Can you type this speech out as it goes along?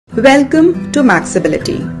Welcome to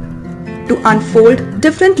Maxability. To unfold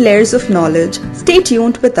different layers of knowledge, stay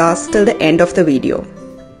tuned with us till the end of the video.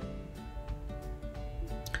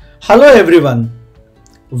 Hello everyone,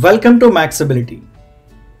 welcome to Maxability.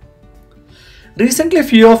 Recently,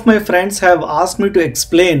 few of my friends have asked me to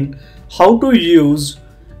explain how to use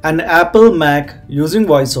an Apple Mac using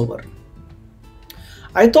Voiceover.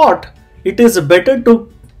 I thought it is better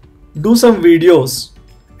to do some videos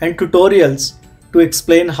and tutorials to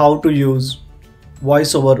explain how to use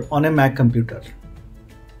Voiceover on a Mac computer.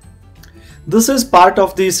 This is part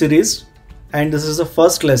of the series and this is the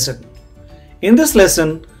first lesson. In this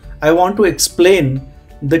lesson, I want to explain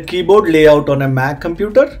the keyboard layout on a Mac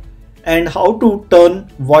computer and how to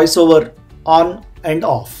turn Voiceover on and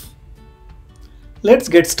off. Let's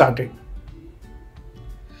get started.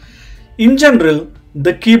 In general,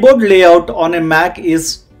 the keyboard layout on a Mac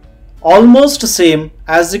is almost same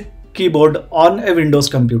as the keyboard on a Windows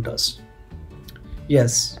computers.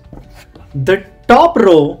 Yes, the top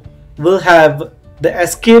row will have the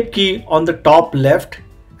escape key on the top left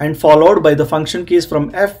and followed by the function keys from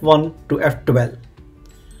F1 to F12.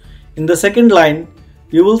 In the second line,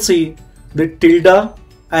 you will see the tilde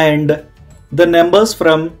and the numbers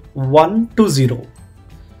from 1 to 0.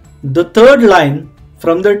 The third line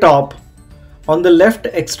from the top on the left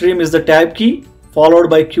extreme is the tab key followed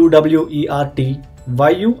by QWERT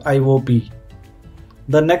YUIOP.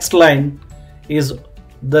 The next line is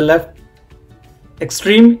the left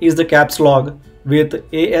extreme is the caps lock with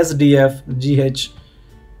ASDF, GH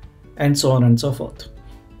and so on and so forth.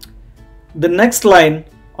 The next line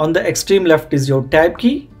on the extreme left is your tab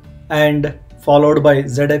key and followed by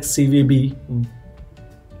ZXCVB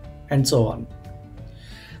and so on.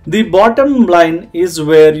 The bottom line is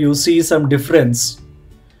where you see some difference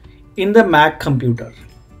in the Mac computer.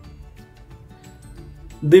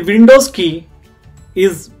 The Windows key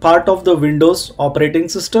is part of the Windows operating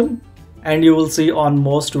system and you will see on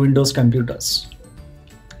most Windows computers.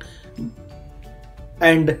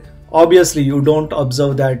 And obviously you don't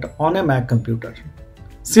observe that on a Mac computer.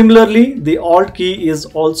 Similarly, the Alt key is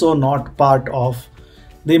also not part of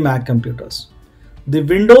the Mac computers. The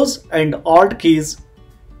Windows and Alt keys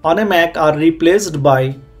on a Mac are replaced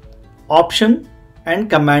by Option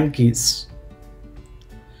and Command keys.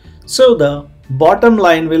 So the bottom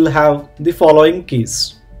line will have the following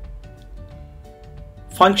keys: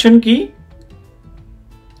 Function key,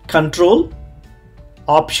 Control,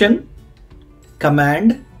 Option,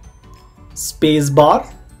 Command,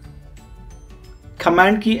 Spacebar,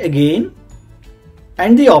 Command key again,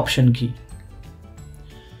 and the Option key.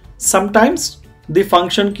 Sometimes the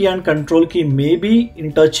function key and control key may be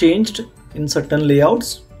interchanged in certain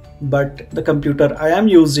layouts, but the computer I am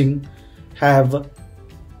using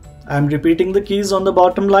I am repeating the keys on the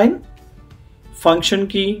bottom line: function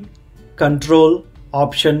key, control,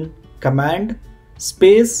 option, command,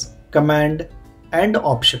 space, command, and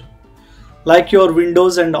option. Like your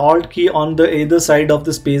Windows and Alt key on the either side of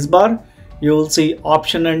the spacebar, you will see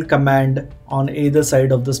option and command on either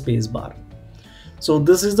side of the spacebar. So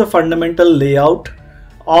this is the fundamental layout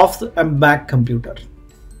of a Mac computer.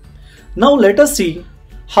 Now let us see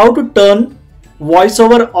how to turn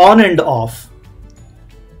Voiceover on and off.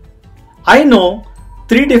 I know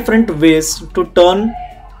 3 different ways to turn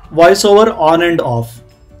Voiceover on and off.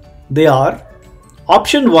 They are: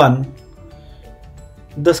 option 1,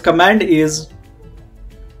 this command is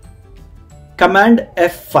command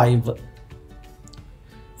F5,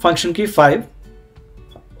 function key 5,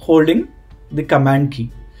 holding the command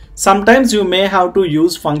key. Sometimes you may have to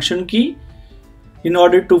use function key in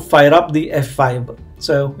order to fire up the F5.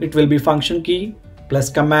 So it will be function key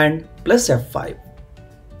plus command plus F5.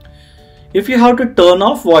 If you have to turn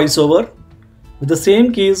off Voiceover with the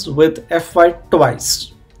same keys with F5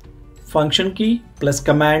 twice, function key plus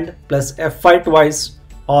command plus F5 twice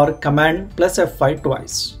or command plus F5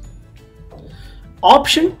 twice.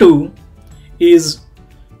 Option 2 is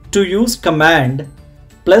to use command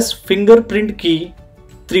plus fingerprint key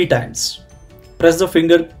 3 times. Press the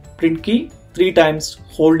fingerprint key 3 times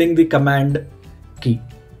holding the command key.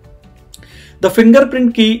 The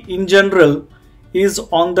fingerprint key in general is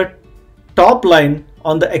on the top line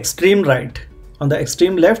on the extreme right. On the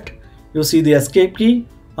extreme left you see the escape key,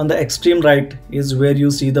 on the extreme right is where you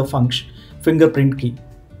see the fingerprint key.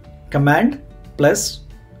 Command plus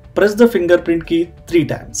press the fingerprint key 3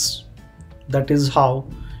 times. That is how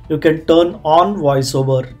you can turn on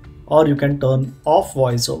Voiceover or you can turn off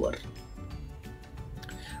Voiceover.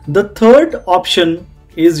 The third option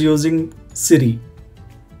is using Siri.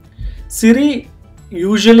 Siri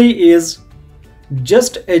usually is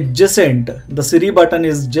just adjacent. The Siri button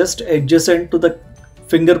is just adjacent to the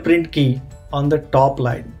fingerprint key on the top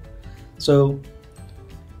line. So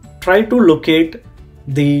try to locate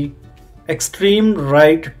the extreme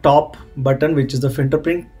right top button, which is the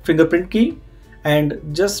fingerprint key, and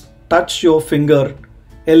just touch your finger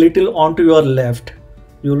a little onto your left.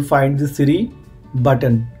 You will find the Siri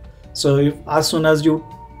button. So if as soon as you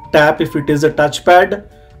tap, if it is a touchpad,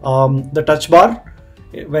 the touch bar,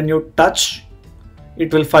 when you touch,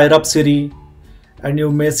 it will fire up Siri, and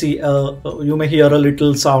you may hear a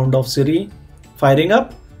little sound of Siri firing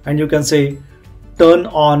up, and you can say turn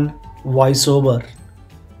on Voiceover,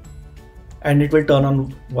 and it will turn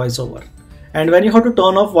on Voiceover. And when you have to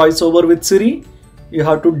turn off Voiceover with Siri, you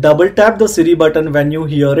have to double tap the Siri button when you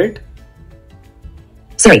hear it.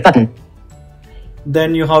 Siri button.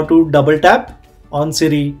 Then you have to double tap on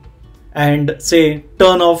Siri and say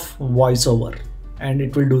turn off Voiceover, and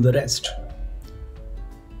it will do the rest.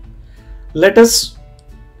 Let us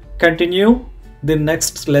continue the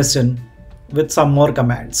next lesson with some more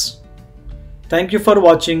commands. Thank you for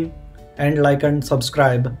watching, and like and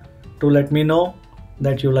subscribe to let me know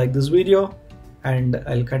that you like this video, and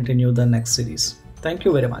I'll continue the next series. Thank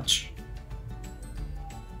you very much.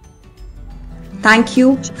 Thank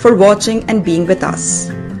you for watching and being with us.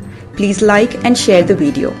 Please like and share the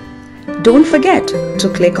video. Don't forget to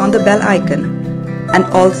click on the bell icon. And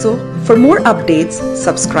also, for more updates,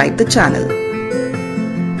 subscribe the channel.